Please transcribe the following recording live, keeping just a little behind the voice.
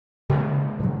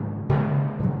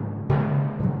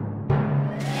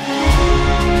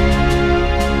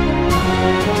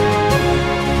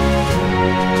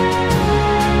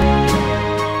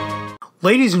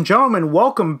Ladies and gentlemen,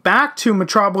 welcome back to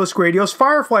MetrObelisk Radio's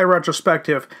Firefly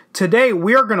Retrospective. Today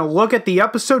we are going to look at the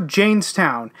episode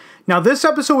Jaynestown. Now this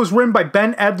episode was written by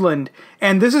Ben Edlund,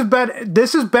 and this is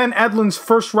Ben Edlund's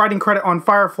first writing credit on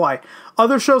Firefly.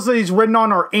 Other shows that he's written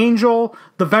on are Angel,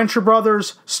 The Venture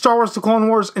Brothers, Star Wars: The Clone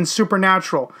Wars, and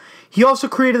Supernatural. He also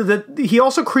created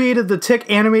the Tick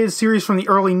animated series from the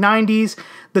early 90s,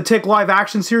 the Tick live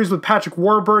action series with Patrick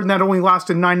Warburton that only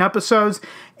lasted 9 episodes,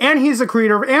 and he's the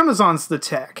creator of Amazon's The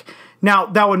Tick. Now,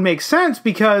 that would make sense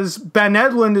because Ben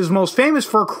Edlund is most famous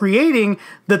for creating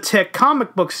the Tick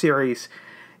comic book series.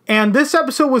 And this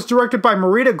episode was directed by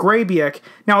Marita Grabiak.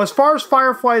 Now, as far as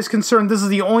Firefly is concerned, this is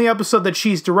the only episode that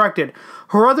she's directed.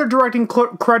 Her other directing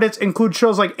credits include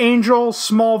shows like Angel,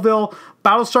 Smallville,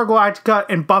 Battlestar Galactica,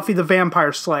 and Buffy the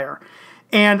Vampire Slayer.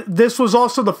 And this was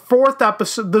also the fourth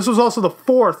episode. This was also the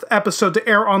fourth episode to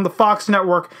air on the Fox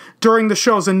network during the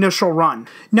show's initial run.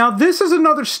 Now, this is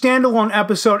another standalone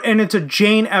episode, and it's a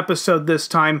Jane episode this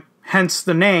time, hence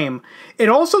the name. It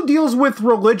also deals with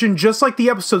religion just like the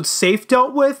episode Safe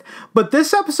dealt with, but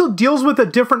this episode deals with a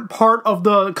different part of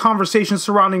the conversation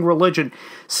surrounding religion.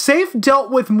 Safe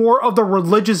dealt with more of the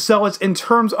religious zealots in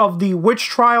terms of the witch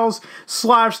trials /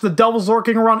 the devils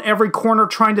lurking around every corner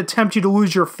trying to tempt you to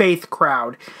lose your faith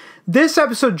crowd. This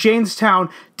episode,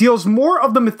 Jaynestown, deals more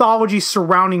of the mythology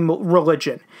surrounding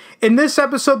religion. In this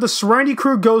episode, the Serenity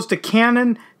crew goes to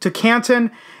Canton,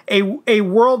 a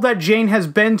world that Jane has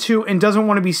been to and doesn't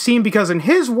want to be seen because, in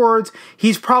his words,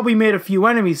 he's probably made a few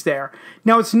enemies there.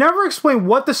 Now, it's never explained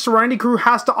what the Serenity crew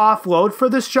has to offload for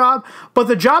this job, but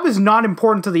the job is not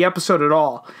important to the episode at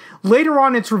all. Later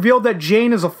on, it's revealed that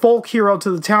Jane is a folk hero to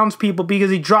the townspeople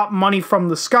because he dropped money from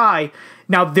the sky.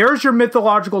 Now, there's your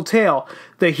mythological tale.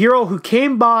 The hero who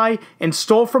came by and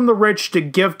stole from the rich to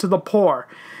give to the poor.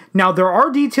 Now, there are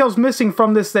details missing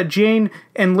from this that Jane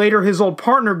and later his old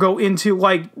partner go into,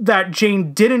 like that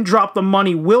Jane didn't drop the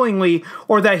money willingly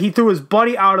or that he threw his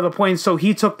buddy out of the plane so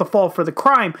he took the fall for the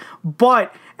crime.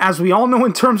 But, as we all know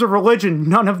in terms of religion,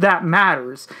 none of that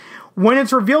matters. When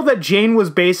it's revealed that Jane was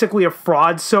basically a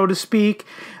fraud, so to speak,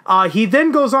 he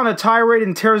then goes on a tirade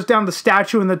and tears down the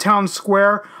statue in the town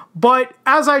square. But,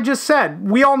 as I just said,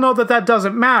 we all know that that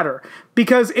doesn't matter,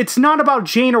 because it's not about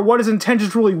Jane or what his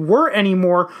intentions really were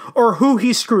anymore, or who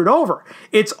he screwed over.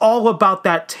 It's all about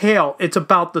that tale. It's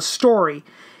about the story.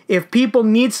 If people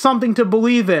need something to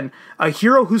believe in, a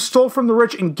hero who stole from the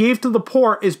rich and gave to the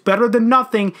poor is better than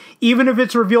nothing, even if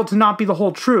it's revealed to not be the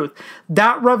whole truth.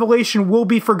 That revelation will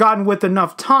be forgotten with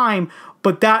enough time,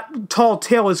 but that tall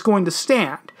tale is going to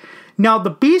stand. Now,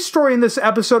 the B story in this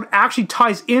episode actually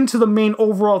ties into the main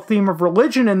overall theme of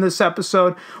religion in this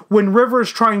episode when River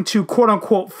is trying to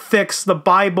quote-unquote fix the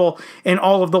Bible and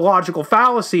all of the logical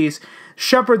fallacies.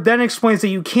 Shepard then explains that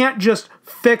you can't just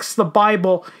fix the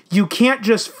Bible, you can't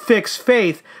just fix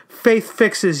faith, faith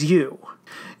fixes you.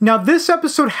 Now, this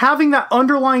episode, having that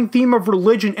underlying theme of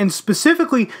religion and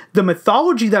specifically the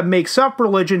mythology that makes up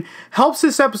religion, helps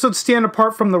this episode stand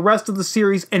apart from the rest of the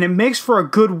series, and it makes for a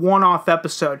good one-off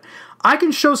episode. I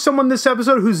can show someone this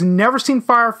episode who's never seen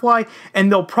Firefly,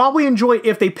 and they'll probably enjoy it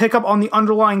if they pick up on the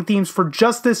underlying themes for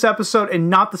just this episode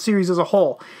and not the series as a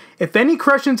whole. If any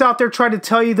Christians out there try to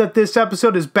tell you that this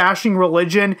episode is bashing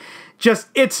religion,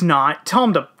 it's not. Tell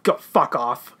them to go fuck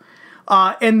off.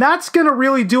 And that's going to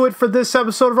really do it for this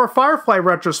episode of our Firefly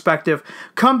Retrospective.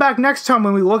 Come back next time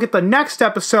when we look at the next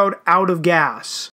episode, Out of Gas.